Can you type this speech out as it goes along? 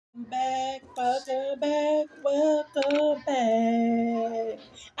back, welcome back.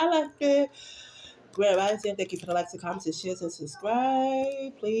 I like it. Grand Rising, thank you for the likes and comments and shares and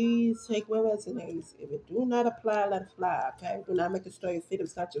subscribe. Please take what resonates. If it do not apply, let it fly, okay? Do not make a story fit.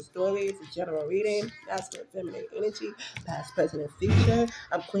 It's not your story. It's a general reading. Masculine, feminine energy, past, present, and future.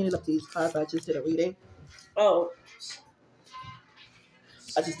 I'm cleaning up these cards. I just did a reading. Oh,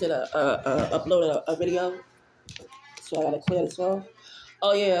 I just did uploaded a video, so I gotta clear this off.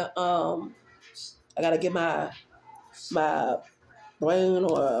 Oh yeah, I gotta get my brain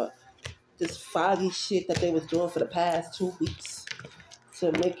or this foggy shit that they was doing for the past 2 weeks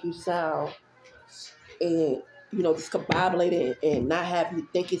to make you sound and discombobulated and not have you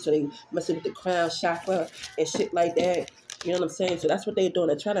thinking, so they messing with the crown chakra and shit like that. You know what I'm saying? So that's what they're doing.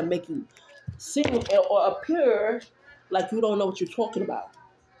 They're trying to make you seem or appear like you don't know what you're talking about.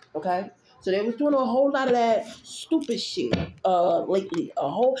 Okay? So they was doing a whole lot of that stupid shit lately.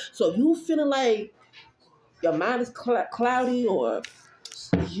 So you feeling like your mind is cloudy or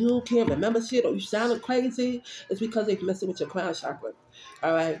you can't remember shit or you sounding crazy, it's because they're messing with your crown chakra.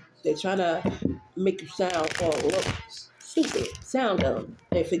 All right? They're trying to make you sound or look stupid, sound dumb,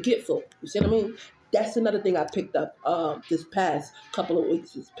 and forgetful. You see what I mean? That's another thing I picked up this past couple of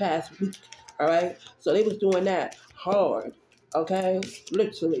weeks, this past week. All right? So they was doing that hard. Okay?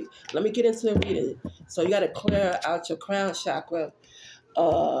 Literally. Let me get into the reading. So you got to clear out your crown chakra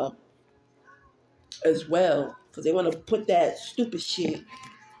as well, because they want to put that stupid shit,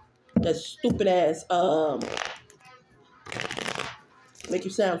 that stupid ass, make you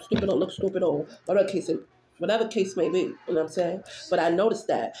sound stupid or look stupid or whatever case may be, you know what I'm saying? But I noticed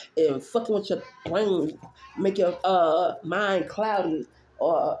that and fucking with your brain, make your mind cloudy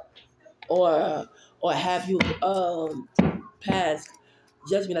or have you pass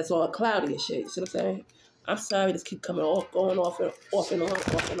judgment that's all cloudy and shit. You see what I'm saying? I'm sorry, this keep coming off, going off and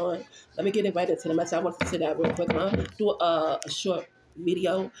on. Let me get it right into the message. I want to say that real quick. Do a short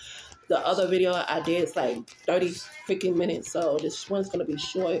video. The other video I did is like 30 freaking minutes, so this one's gonna be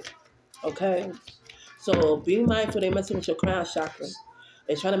short. Okay, so be mindful. They messing with your crown chakra.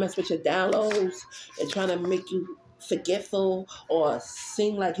 They're trying to mess with your downloads. They're trying to make you forgetful or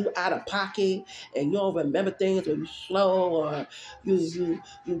seem like you out of pocket and you don't remember things, or you slow, or you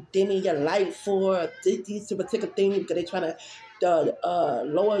dimming your light for these particular things because they trying to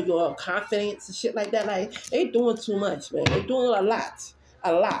lower your confidence and shit like that. Like, they doing too much, man. They doing a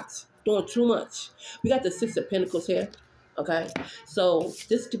lot, doing too much. We got the Six of Pentacles here. Okay, so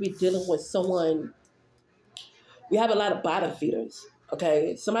this could be dealing with someone. We have a lot of bottom feeders.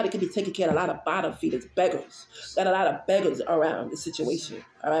 Okay, somebody could be taking care of a lot of bottom feeders, beggars. Got a lot of beggars around the situation.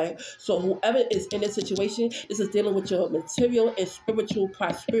 All right, so whoever is in this situation, this is dealing with your material and spiritual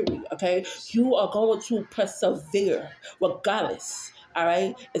prosperity. Okay, you are going to persevere regardless. All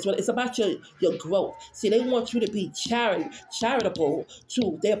right, it's about your growth. See, they want you to be charitable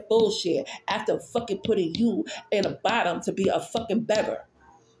to their bullshit after fucking putting you in the bottom to be a fucking beggar.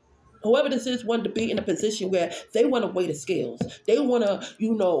 Whoever this is wanted to be in a position where they want to weigh the scales. They want to,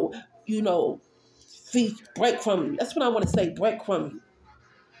 break from you. That's what I want to say, break from you.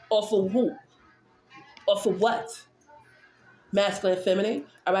 Or for who? Or for what? Masculine, feminine.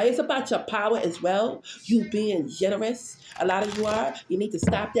 All right, it's about your power as well. You being generous. A lot of you are. You need to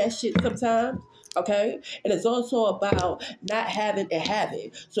stop that shit sometimes. Okay? And it's also about not having and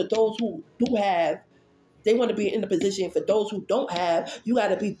having. So those who do have, they want to be in the position. For those who don't have, you got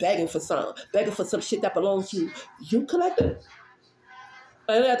to be begging for some shit that belongs to you, collective.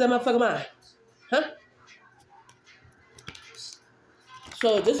 I got that motherfucker mind, huh?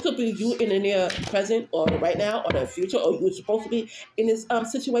 So this could be you in the near present, or right now, or the future, or you're supposed to be in this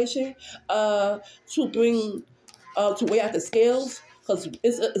situation to bring to weigh out the scales, because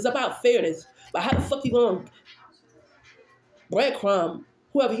it's about fairness. But how the fuck you gonna breadcrumb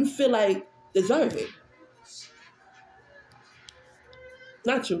whoever you feel like deserve it?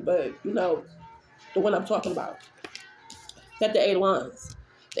 Not you, but the one I'm talking about. Got the 8 of Wands.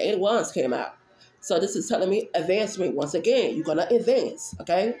 The 8 of Wands came out. So this is telling me advancement once again. You're gonna advance,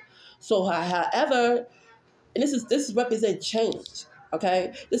 okay? So however, and this represent change.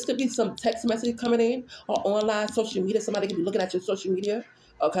 Okay? This could be some text message coming in or online social media. Somebody could be looking at your social media.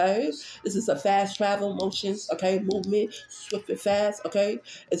 Okay, this is a fast travel motions. Okay, movement, swift and fast. Okay,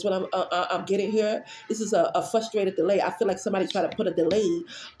 it's what I'm getting here. This is a frustrated delay. I feel like somebody tried to put a delay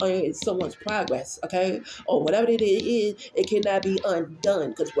on someone's progress. Okay, or whatever it is, it cannot be undone,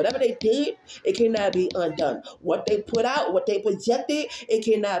 because whatever they did, it cannot be undone. What they put out, what they projected, it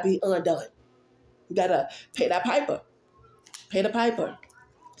cannot be undone. You gotta pay that piper. Pay the piper.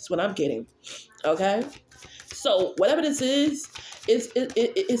 That's what I'm getting. Okay. So whatever this is,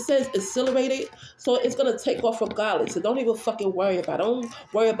 It says accelerated, so it's gonna take off regardless. So don't even fucking worry about it. Don't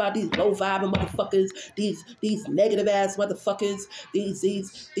worry about these low vibing motherfuckers, these negative ass motherfuckers,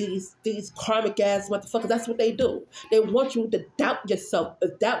 these karmic ass motherfuckers. That's what they do. They want you to doubt yourself,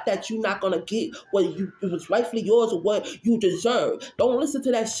 doubt that you're not gonna get what it was rightfully yours or what you deserve. Don't listen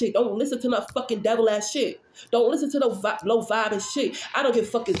to that shit. Don't listen to that fucking devil ass shit. Don't listen to the low vibe and shit. I don't give a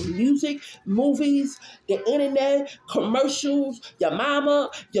fuck. It's music, movies, the internet, commercials, your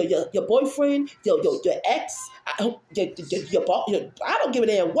mama, your boyfriend, your ex, your boss. I don't give a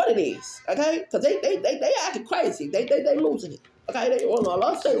damn what it is, okay? Because they acting crazy. They losing it, okay? They on a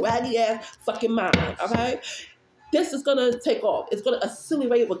lost their raggy ass fucking mind, okay? This is gonna take off. It's gonna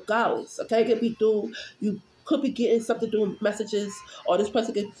accelerate regardless, okay? It could be through you. Could be getting something through messages, or this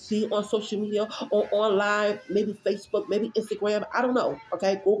person could be on social media or online, maybe Facebook, maybe Instagram. I don't know.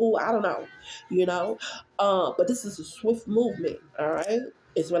 Okay, Google. I don't know. You know, but this is a swift movement. All right,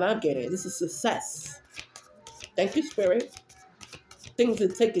 is what I'm getting. This is success. Thank you, Spirit. Things are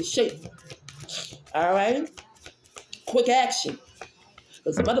taking shape. All right, quick action.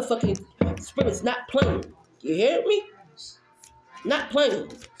 Because the motherfucking Spirit's not playing. You hear me? Not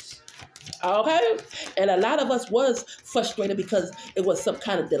playing. Okay? And a lot of us was frustrated because it was some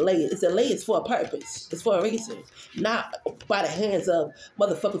kind of delay. It's delay is for a purpose. It's for a reason. Not by the hands of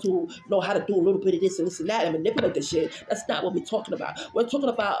motherfuckers who know how to do a little bit of this and this and that and manipulate the shit. That's not what we're talking about. We're talking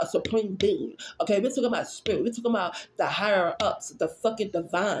about a supreme being. Okay? We're talking about spirit. We're talking about the higher ups, the fucking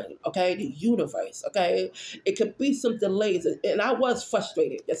divine. Okay? The universe. Okay? It could be some delays. And I was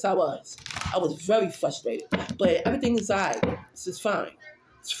frustrated. Yes, I was. I was very frustrated. But everything is all right. This is fine.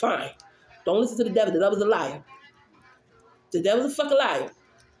 It's fine. Don't listen to the devil. The devil's a liar. The devil's a fucking liar.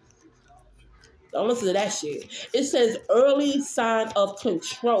 Don't listen to that shit. It says early sign of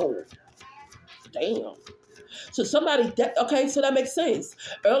control. Damn. So somebody, okay, so that makes sense.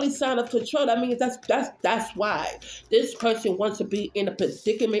 Early sign of control. That means that's why this person wants to be in a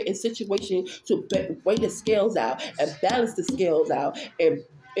predicament and situation to weigh the scales out and balance the scales out and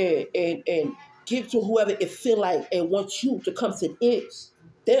give to whoever it feel like and wants you to come to it.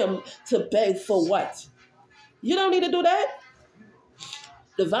 Them to beg for what? You don't need to do that.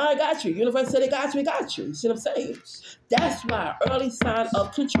 Divine got you. Universe said it got you, it got you. You see what I'm saying? That's why early sign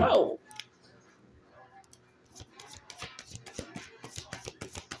of control.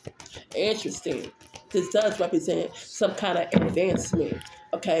 Interesting. This does represent some kind of advancement.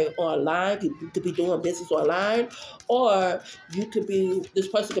 Okay, online, you could be doing business online, or you could be, this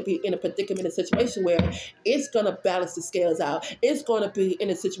person could be in a predicament, a situation where it's going to balance the scales out. It's going to be in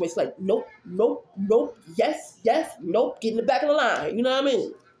a situation like, nope, nope, nope, yes, yes, nope, get in the back of the line. You know what I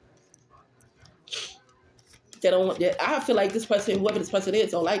mean? They don't. I feel like this person, whoever this person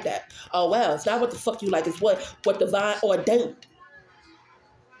is, don't like that. Oh, well, it's not what the fuck you like. It's what divine ordained.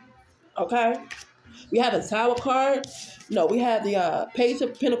 Okay? We have a Tower card. No, we have the Page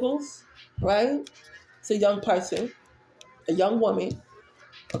of Pentacles, right? It's a young person, a young woman,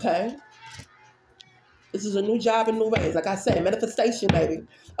 okay? This is a new job and new raise. Like I said, manifestation, baby.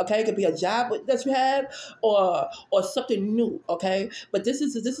 Okay, it could be a job that you have or something new, okay? But this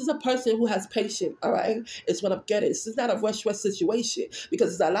is a person who has patience, all right? It's what I'm getting. This is not a rush situation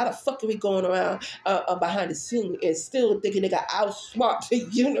because there's a lot of fuckery going around behind the scene and still thinking they got outsmart the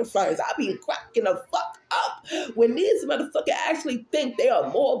universe. I be cracking the fuck up when these motherfuckers actually think they are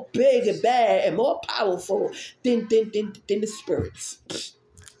more big and bad and more powerful than the spirits.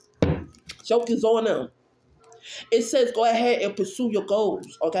 Joke is on them. It says go ahead and pursue your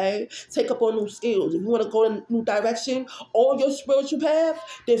goals, okay? Take up on new skills. If you want to go in a new direction on your spiritual path,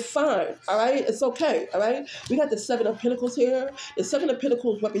 then fine, all right? It's okay, all right? We got the Seven of Pentacles here. The Seven of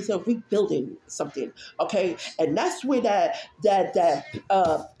Pentacles represent rebuilding something, okay? And that's where that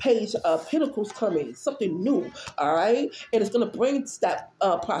Page of Pentacles come in, something new, all right? And it's going to bring that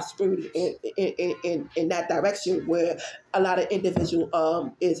prosperity in that direction where a lot of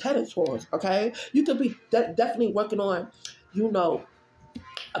individual is headed towards, okay? You could be definitely working on,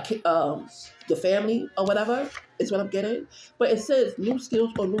 the family or whatever is what I'm getting. But it says new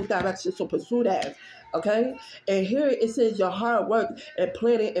skills or new direction, so pursue that, okay? And here it says your hard work and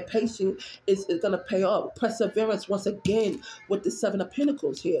planning and patience is going to pay off. Perseverance once again with the Seven of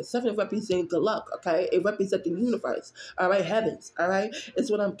Pentacles here. Seven represents good luck, okay? It represents the universe, all right? Heavens, all right? It's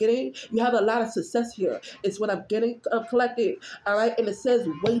what I'm getting. You have a lot of success here. It's what I'm getting collected, all right? And it says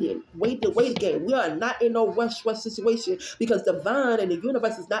waiting. Wait again. We are not in no rush situation because divine and the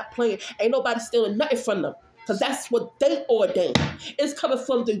universe is not playing. Ain't nobody stealing nothing from them because that's what they ordained. It's coming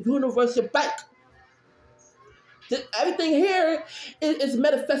from the universal bank. Everything here is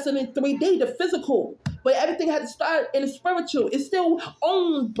manifesting in 3D, the physical. But everything had to start in the spiritual. It's still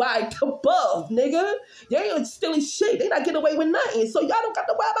owned by above, nigga. They ain't stealing shit. They not getting away with nothing. So y'all don't got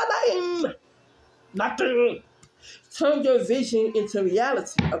to worry about nothing. Nothing. Turn your vision into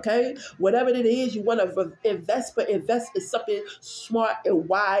reality, okay? Whatever it is you want to invest, but invest in something smart and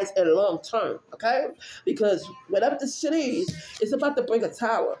wise and long term, okay? Because whatever this shit is, it's about to bring a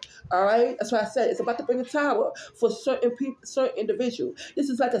tower, all right? That's what I said. It's about to bring a tower for certain people, certain individuals. This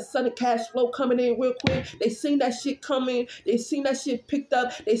is like a sudden cash flow coming in real quick. They seen that shit coming. They seen that shit picked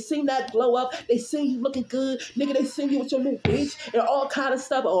up. They seen that blow up. They seen you looking good. Nigga, they seen you with your new bitch and all kind of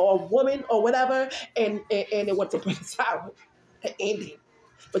stuff, or a woman or whatever, and they want to bring tower and end it.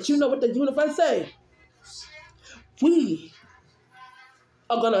 But you know what the universe say? We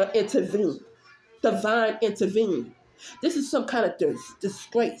are gonna intervene. Divine intervene. This is some kind of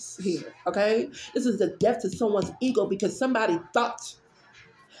disgrace here, okay? This is the death to someone's ego because somebody thought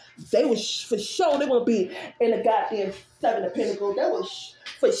they was for sure they won't be in the goddamn Seven of Pentacles. They was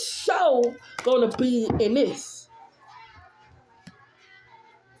for sure gonna be in this.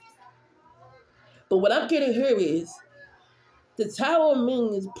 But what I'm getting here is the tower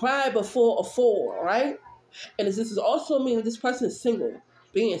means pride before a fall, right? And this is also mean this person is single,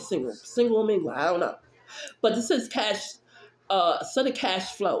 being single, single mingle, I don't know. But this is cash, sudden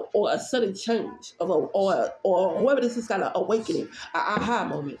cash flow or a sudden change of or whoever this is got an awakening, an aha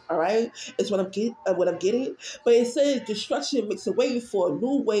moment. All right, it's what I'm getting. But it says destruction makes a way for a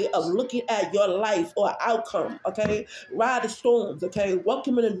new way of looking at your life or outcome. Okay, ride the storms. Okay,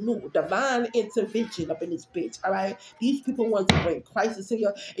 welcome in a new divine intervention up in this bitch. All right, these people want to bring crisis in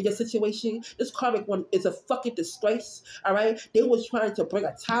your situation. This karmic one is a fucking disgrace. All right, they was trying to bring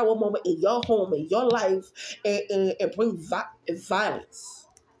a tower moment in your home, in your life, and bring violence.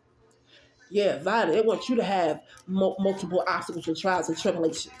 Yeah, violence. They want you to have multiple obstacles and trials and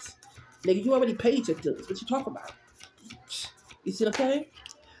tribulations. Nigga, you already paid your dues. What you talking about? You see what I'm saying?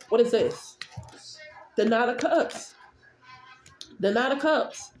 What is this? The Nine of Cups. The Nine of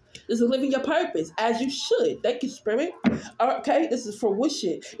Cups. This is living your purpose as you should. Thank you, Spirit. Okay, this is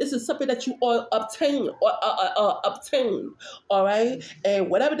fruition. This is something that you all obtain. All right, and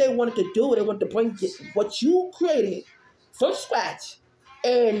whatever they wanted to do, they wanted to bring what you created from scratch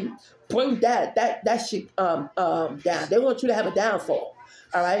and bring that shit down. They want you to have a downfall.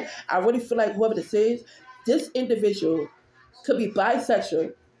 All right, I really feel like whoever this is, this individual could be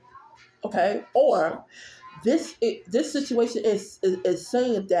bisexual, okay, or this situation is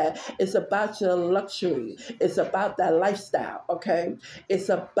saying that it's about your luxury. It's about that lifestyle, okay? It's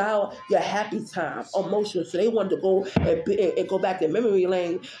about your happy time, emotional. So they want to go and go back in memory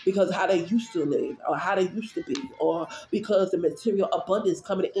lane because how they used to live or how they used to be, or because the material abundance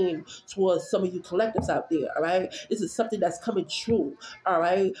coming in towards some of you collectives out there, all right? This is something that's coming true, all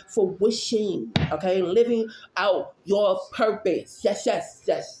right? For wishing, okay? Living out your purpose. Yes,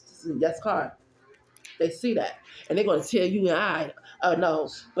 card. They see that. And they're going to tell you and I, no.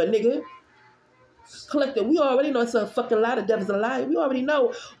 But nigga, collective, we already know it's a fucking lot of devils a lie. We already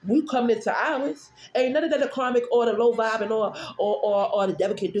know we coming into ours. Ain't none of that the karmic or the low vibe and or the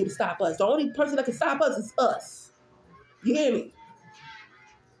devil can do to stop us. The only person that can stop us is us. You hear me?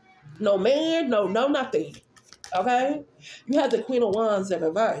 No man, no nothing. Okay? You have the Queen of Wands in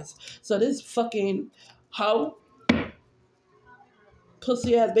reverse. So this fucking hoe,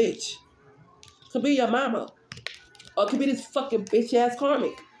 pussy ass bitch, could be your mama. Or it could be this fucking bitch ass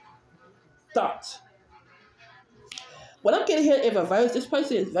karmic thought. What I'm getting here in reverse, this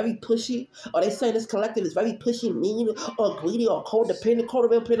person is very pushy, or they saying this collective is very pushy, mean, or greedy, or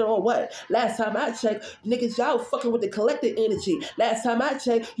codependent, or what? Last time I checked, niggas, y'all fucking with the collective energy. Last time I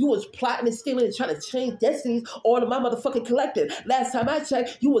checked, you was plotting and stealing and trying to change destinies on my motherfucking collective. Last time I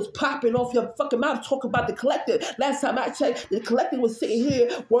checked, you was popping off your fucking mouth talking about the collective. Last time I checked, the collective was sitting here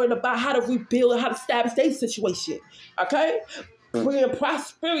worrying about how to rebuild and how to establish their situation. Okay? Being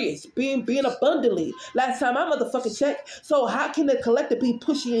prosperous, being abundantly. Last time I motherfucking checked. So how can the collective be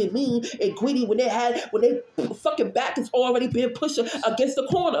pushy and mean and greedy when they fucking back is already being pushed against the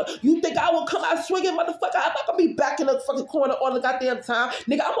corner? You think I will come out swinging, motherfucker? I'm not gonna be back in the fucking corner all the goddamn time,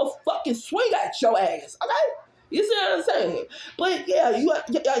 nigga. I'm gonna fucking swing at your ass, okay? You see what I'm saying? But yeah, you're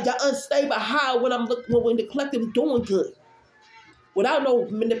unstable. How when the collective is doing good, without no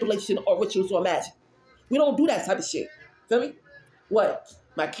manipulation or rituals or magic. We don't do that type of shit. Feel me? What?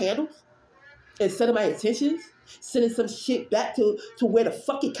 My candles? Instead of my intentions? Sending some shit back to where the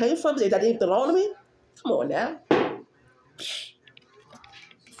fuck it came from that didn't belong to me? Come on now.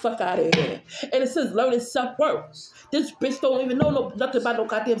 Fuck out of here. And it says learning self-worth. This bitch don't even know nothing about no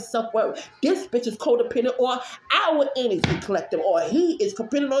goddamn self-worth. This bitch is codependent on our energy collective, or he is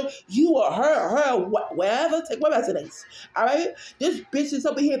dependent on you or her, wherever, take what resonates. All right? This bitch is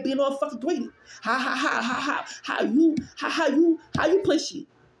over here being all fucking greedy. How you pushy?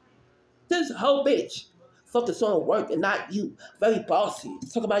 This whole bitch focus on work and not you. Very bossy.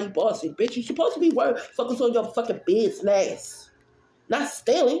 Talk about you bossy. Bitch, you supposed to be focus on your fucking business. Not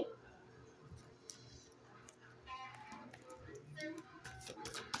stealing.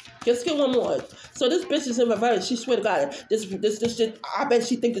 Just get one more. So this bitch is in reverse. She swear to God, this shit, I bet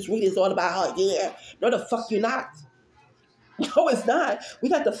she think this reading is all about her. Yeah. No, the fuck you're not. No, it's not. We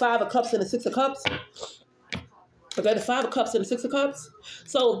got the 5 of Cups and the 6 of Cups. Okay, the 5 of Cups and the 6 of Cups.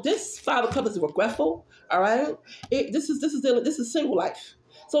 So this 5 of Cups is regretful. All right. This is single life.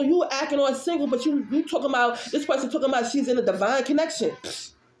 So you acting on single, but you talking about this person talking about she's in a divine connection.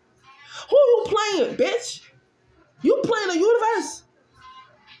 Who you playing, bitch? You playing the universe.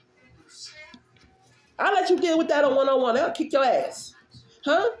 I'll let you deal with that on one-on-one. I'll kick your ass.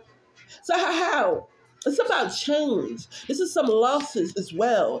 Huh? So how? It's about change. This is some losses as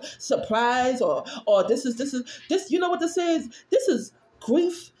well. Surprise or this, you know what this is? This is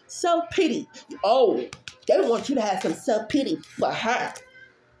grief, self-pity. Oh, they want you to have some self-pity for her.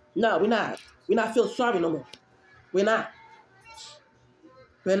 No, we're not. We're not feeling sorry no more. We're not.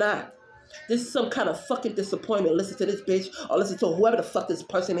 We're not. This is some kind of fucking disappointment. Listen to this bitch, or listen to whoever the fuck this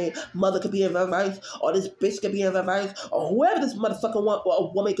person is. Mother could be in reverse, or this bitch could be in reverse, or whoever this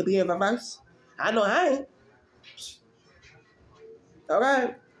motherfucker woman could be in reverse. I know I ain't. All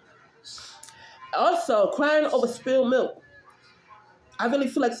right. Also, crying over spilled milk. I really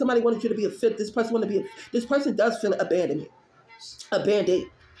feel like somebody wanted you to be a fit. This person does feel abandoned.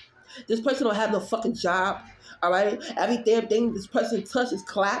 This person don't have no fucking job. All right, every damn thing this person touches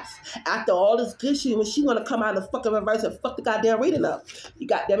claps. After all this good shit, when she want to come out of the fucking reverse and fuck the goddamn reading up, you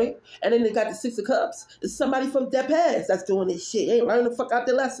goddamn it. And then they got the 6 of Cups. It's somebody from their past that's doing this shit. They ain't learning the fuck out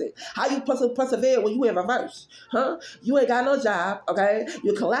their lesson. How you persevere when you in reverse, huh? You ain't got no job, okay?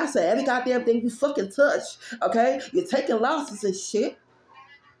 You collapse at every goddamn thing you fucking touch, okay? You're taking losses and shit.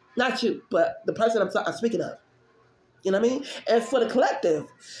 Not you, but the person I'm speaking of. You know what I mean? And for the collective,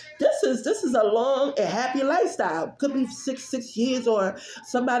 this is a long and happy lifestyle. Could be six years, or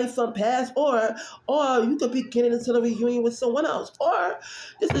somebody from past, or you could be getting into the reunion with someone else, or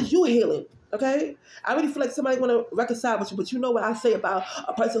this is you healing. Okay, I really feel like somebody want to reconcile with you, but you know what I say about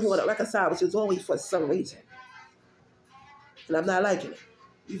a person who want to reconcile with you is always for some reason, and I'm not liking it.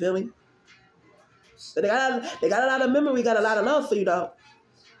 You feel me? But they got a lot of memory, got a lot of love for you though.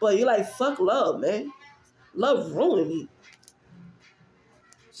 But you're like, fuck love, man. Love ruined me.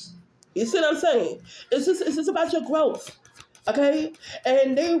 You see what I'm saying? It's just about your growth, okay?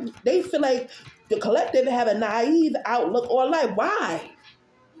 And they feel like the collective have a naive outlook on life. Why?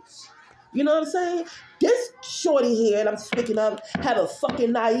 You know what I'm saying? This shorty here, and I'm speaking of, have a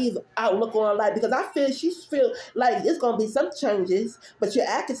fucking naive outlook on life because she feel like it's gonna be some changes, but you're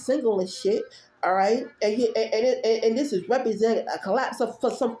acting single and shit. All right, and this is representing a collapse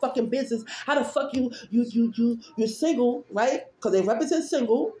for some fucking business. How the fuck you're single, right? Because they represent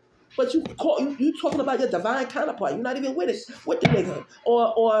single, but you talking about your divine counterpart. You're not even with the nigga,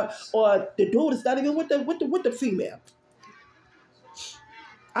 or the dude is not even with the female.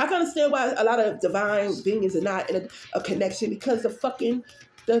 I can understand why a lot of divine beings are not in a connection because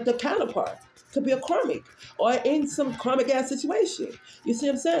the counterpart could be a karmic or in some karmic ass situation. You see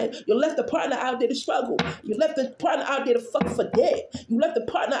what I'm saying? You left the partner out there to struggle. You left the partner out there to fuck for dead. You left the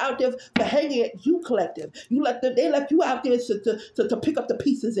partner out there for hanging at you collective. They left you out there to pick up the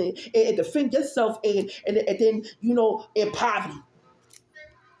pieces and defend yourself and then, in poverty.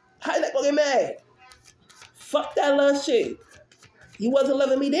 How you not gonna get mad? Fuck that little shit. You wasn't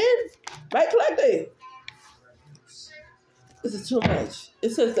loving me then? Right, collective? This is too much.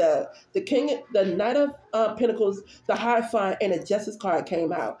 It says that the Knight of Pentacles, the Hierophant, and the Justice card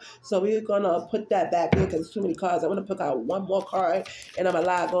came out. So we're going to put that back in because there's too many cards. I'm going to pick out one more card, and I'm going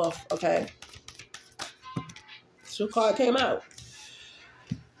to log off, okay? 2 card came out.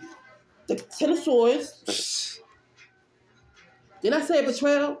 The 10 of Swords. Didn't I say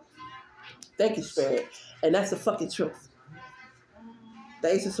betrayal? Thank you, Spirit. And that's the fucking truth.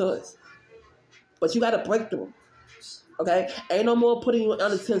 The Ace of Swords. But you got to break through. Okay? Ain't no more putting you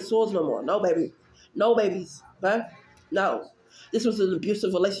under 10 swords no more. No, baby. No babies. Okay? No. This was an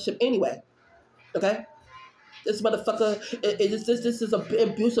abusive relationship anyway. Okay? This motherfucker, this is an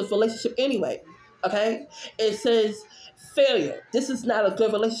abusive relationship anyway. Okay? It says failure. This is not a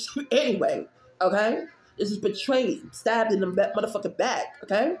good relationship anyway. Okay? This is betrayed. Stabbed in the motherfucking back.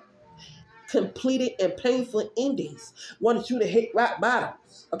 Okay? completed and painful endings. Wanted you to hit rock bottom.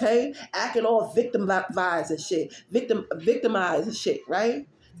 Okay? Acting all victimized and shit. Victimized and shit, right?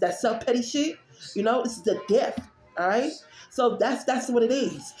 That self-petty shit, you know, it's the death. All right? So that's what it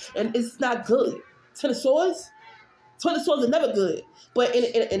is. And it's not good. Ten of Swords are never good. But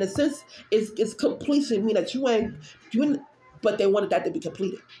in a sense, it's completion, meaning that you ain't, but they wanted that to be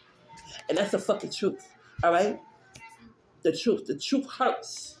completed. And that's the fucking truth. All right? The truth. The truth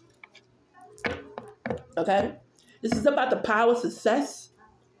hurts. Okay? This is about the power, success,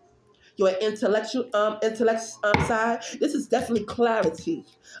 your intellectual side. This is definitely clarity.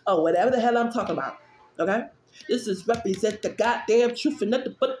 Oh, whatever the hell I'm talking about. Okay? This is represent the goddamn truth and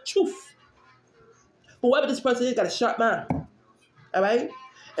nothing but the truth. Whoever this person is got a sharp mind. All right?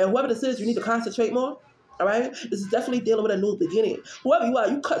 And whoever this is, you need to concentrate more. All right? This is definitely dealing with a new beginning. Whoever you are,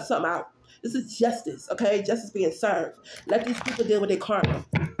 you cut something out. This is justice, okay? Justice being served. Let these people deal with their karma.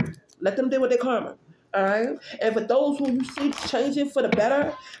 Let them deal with their karma. All right? And for those who you see changing for the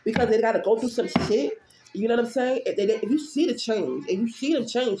better because they got to go through some shit, you know what I'm saying? If you see the change and you see them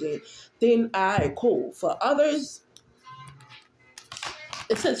changing, then all right, cool. For others,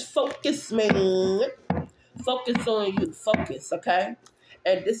 it says focus, man. Focus on you. Focus, okay?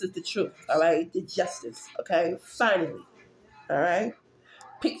 And this is the truth, all right? The justice, okay? Finally, all right?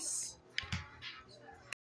 Peace.